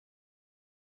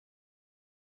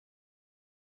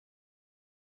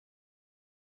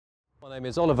My name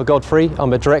is Oliver Godfrey.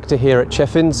 I'm a director here at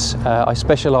Cheffins. I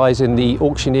specialise in the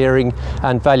auctioneering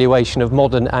and valuation of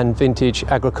modern and vintage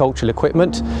agricultural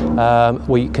equipment.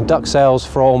 We conduct sales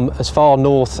from as far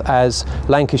north as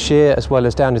Lancashire, as well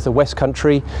as down into the West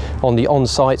Country on the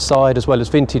on-site side, as well as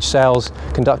vintage sales,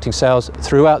 conducting sales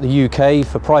throughout the UK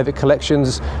for private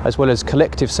collections, as well as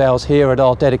collective sales here at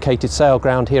our dedicated sale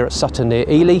ground here at Sutton near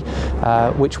Ely,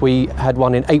 which we had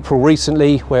one in April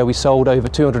recently, where we sold over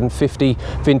 250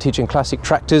 vintage and classic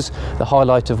tractors, the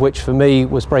highlight of which for me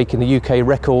was breaking the UK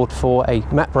record for a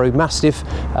Mapro Mastiff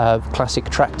classic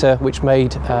tractor, which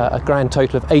made a grand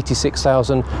total of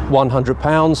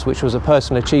 £86,100, which was a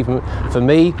personal achievement for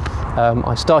me.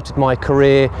 I started my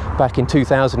career back in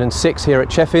 2006 here at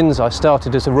Cheffins. I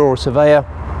started as a rural surveyor,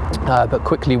 but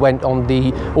quickly went on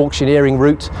the auctioneering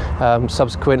route,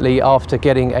 subsequently after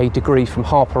getting a degree from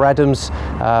Harper Adams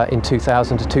in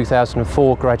 2000 to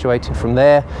 2004, graduating from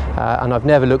there, and I've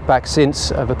never looked back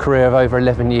since, of a career of over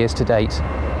 11 years to date.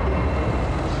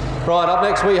 Right, up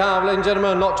next we have, ladies and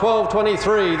gentlemen, lot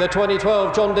 1223, the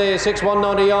 2012 John Deere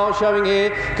 6190R showing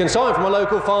here, consigned from a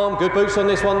local farm. Good boost on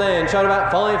this one then, showed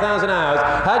about 5,000 hours.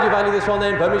 How do you value this one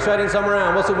then? Put me straight in somewhere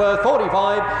around. What's it worth?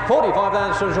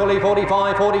 45,000 surely,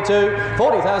 45, 42,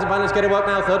 40,000 pounds. Let's get it work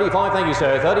now. 35, thank you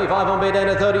sir. 35 on bid, then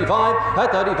at 35,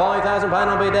 at 35,000 pounds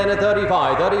on bid, then at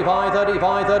 35, 35,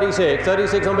 35, 36,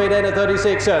 36 on bid, then at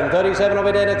 36, 37 on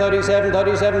bid, then at 37,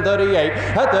 37, 38,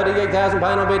 at 38,000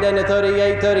 pounds on bid, then at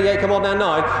 38, 38. Come on now,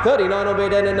 9, 39 on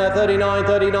bid, and 39,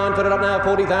 39, put it up now,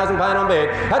 40,000 pound on bid,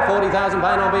 at 40,000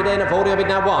 pound on bid, and 40 on bid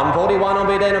now, 1, 41 on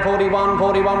bid, and 41,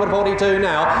 41 with 42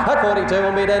 now, at 42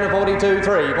 on bid, and 42,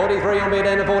 3, 43 on bid,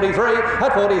 and 43,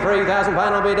 at 43,000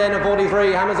 pound on bid, and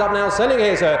 43, hammers up now, selling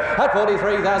here sir, at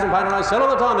 43,000 pound, and I sell on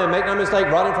the time then, make no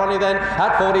mistake, right in front of you then,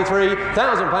 at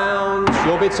 43,000 pounds,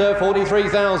 your bid sir,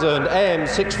 43,000,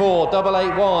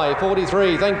 M6488Y,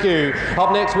 43, thank you.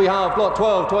 Up next we have lot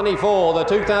 1224, the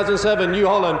 2007 New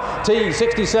Holland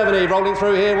T6070 rolling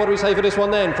through here. What do we say for this one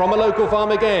then? From a local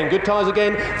farm again, good tyres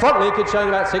again, front linkage showing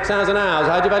about 6,000 hours.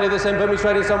 How do you value this then? Put me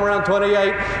straight in somewhere around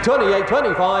 28, 28,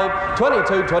 25,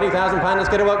 22, 20,000 pound. Let's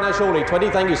get it work now surely. 20,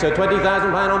 thank you sir,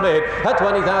 20,000 pound on bid, at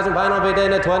 20,000 pound on bid,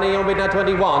 then at 20 on bid, now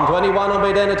 21, 21 on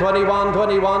bid, then at 21,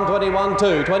 21, 21,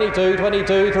 2, 22,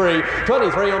 22, 3,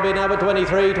 23 on bid now, but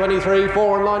 23, 23,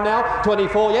 4 online now,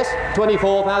 24, yes,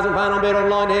 24,000 pound on bid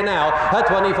online here now, at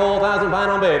 24,000 pound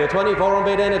on bid, at 24 on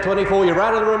bid, in at 24, you're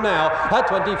out of the room now, at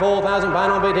 24,000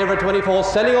 pound on bid here at 24,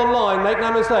 selling online, make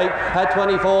no mistake, at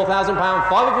 24,000 pound,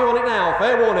 5 of you on it now,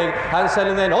 fair warning, and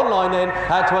selling then online then,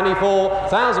 at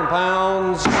 24,000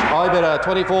 pounds, I bidder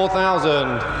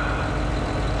 24,000,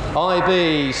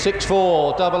 IB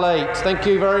 6488, thank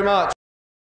you very much.